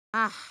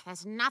Ugh,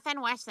 there's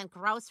nothing worse than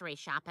grocery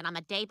shopping on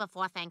the day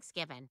before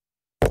Thanksgiving.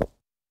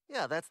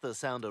 Yeah, that's the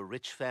sound a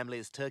rich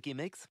family's turkey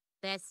makes.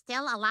 There's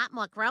still a lot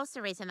more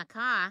groceries in the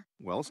car.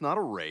 Well, it's not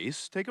a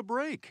race. Take a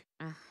break.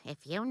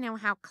 If you knew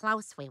how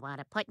close we were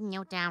to putting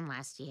you down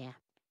last year.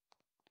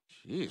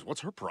 Jeez,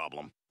 what's her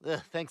problem?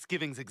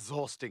 Thanksgiving's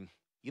exhausting.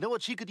 You know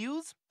what she could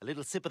use? A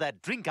little sip of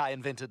that drink I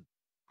invented.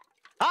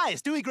 Hi,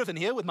 Stewie Griffin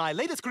here with my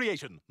latest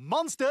creation,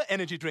 Monster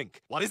Energy Drink.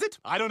 What is it?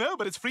 I don't know,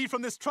 but it's free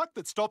from this truck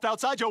that stopped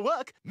outside your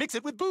work. Mix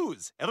it with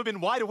booze. Ever been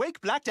wide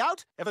awake, blacked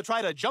out? Ever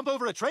tried to jump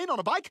over a train on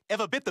a bike?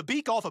 Ever bit the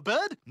beak off a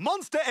bird?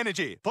 Monster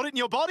Energy. Put it in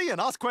your body and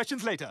ask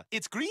questions later.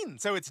 It's green,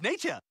 so it's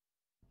nature.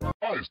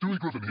 Hi, Stewie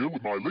Griffin here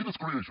with my latest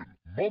creation,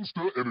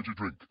 Monster Energy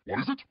Drink. What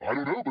is it? I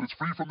don't know, but it's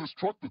free from this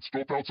truck that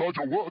stopped outside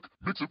your work.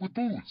 Mix it with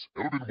booze.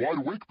 Ever been wide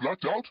awake,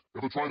 blacked out?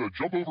 Ever tried to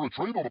jump over a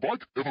train on a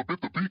bike? Ever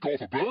bit the beak off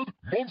a bird?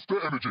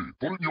 Monster Energy.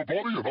 Put it in your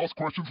body and ask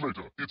questions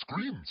later. It's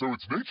green, so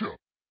it's nature.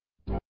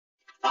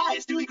 Hi,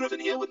 Stewie Griffin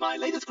here with my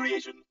latest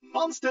creation,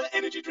 Monster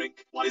Energy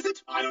Drink. What is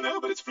it? I don't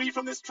know, but it's free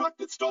from this truck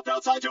that stopped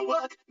outside your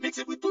work. Mix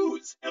it with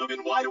booze. Ever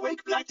been wide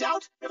awake, blacked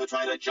out? Ever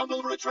tried to jump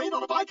over a train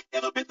on a bike?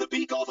 Ever bit the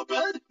beak off a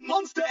bird?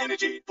 Monster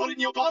Energy. Put it in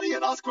your body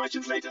and ask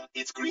questions later.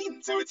 It's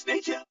green, so it's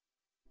nature.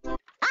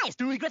 Hi,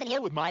 Stewie Griffin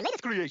here with my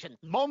latest creation,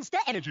 Monster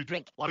Energy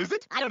Drink. What is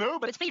it? I don't know,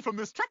 but it's free from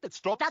this truck that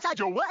stopped outside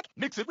your work.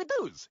 Mix it with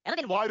booze. Ever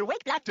been wide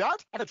awake, blacked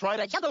out? Ever tried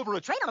to jump over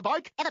a train on a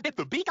bike? Ever bit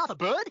the beak off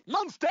a bird?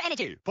 Monster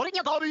Energy. Put it in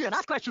your body and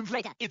ask questions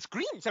later. It's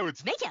green, so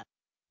it's nature.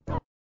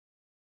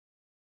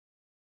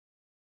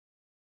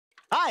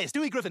 Hi,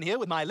 Stewie Griffin here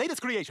with my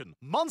latest creation,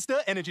 Monster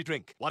Energy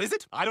Drink. What is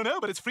it? I don't know,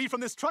 but it's free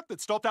from this truck that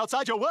stopped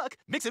outside your work.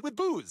 Mix it with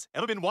booze.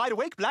 Ever been wide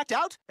awake, blacked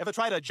out? Ever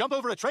tried to jump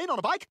over a train on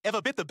a bike?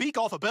 Ever bit the beak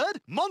off a bird?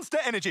 Monster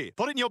Energy.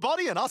 Put it in your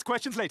body and ask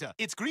questions later.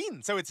 It's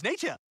green, so it's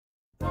nature.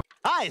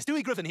 Hi,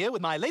 Stewie Griffin here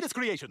with my latest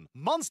creation,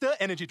 Monster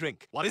Energy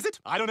Drink. What is it?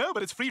 I don't know,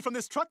 but it's free from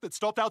this truck that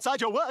stopped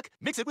outside your work.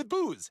 Mix it with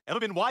booze. Ever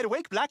been wide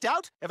awake, blacked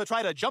out? Ever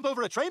tried to jump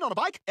over a train on a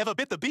bike? Ever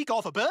bit the beak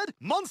off a bird?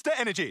 Monster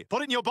Energy.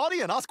 Put it in your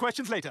body and ask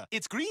questions later.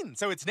 It's green,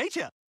 so it's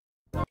nature.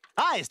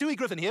 Hi, Stewie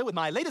Griffin here with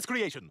my latest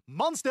creation,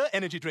 Monster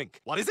Energy Drink.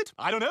 What is it?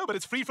 I don't know, but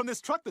it's free from this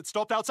truck that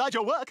stopped outside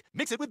your work.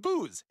 Mix it with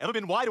booze. Ever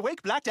been wide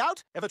awake, blacked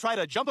out? Ever tried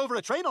to jump over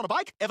a train on a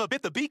bike? Ever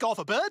bit the beak off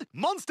a bird?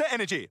 Monster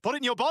Energy. Put it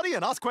in your body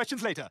and ask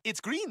questions later.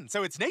 It's green,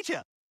 so it's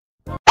nature.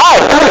 Hi,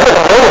 Stewie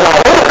Griffin here with my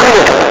latest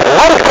creation,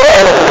 Monster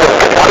Energy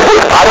Drink. What is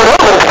it? I don't know,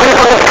 but it's free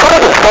from this truck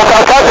that stopped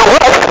outside your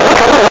work.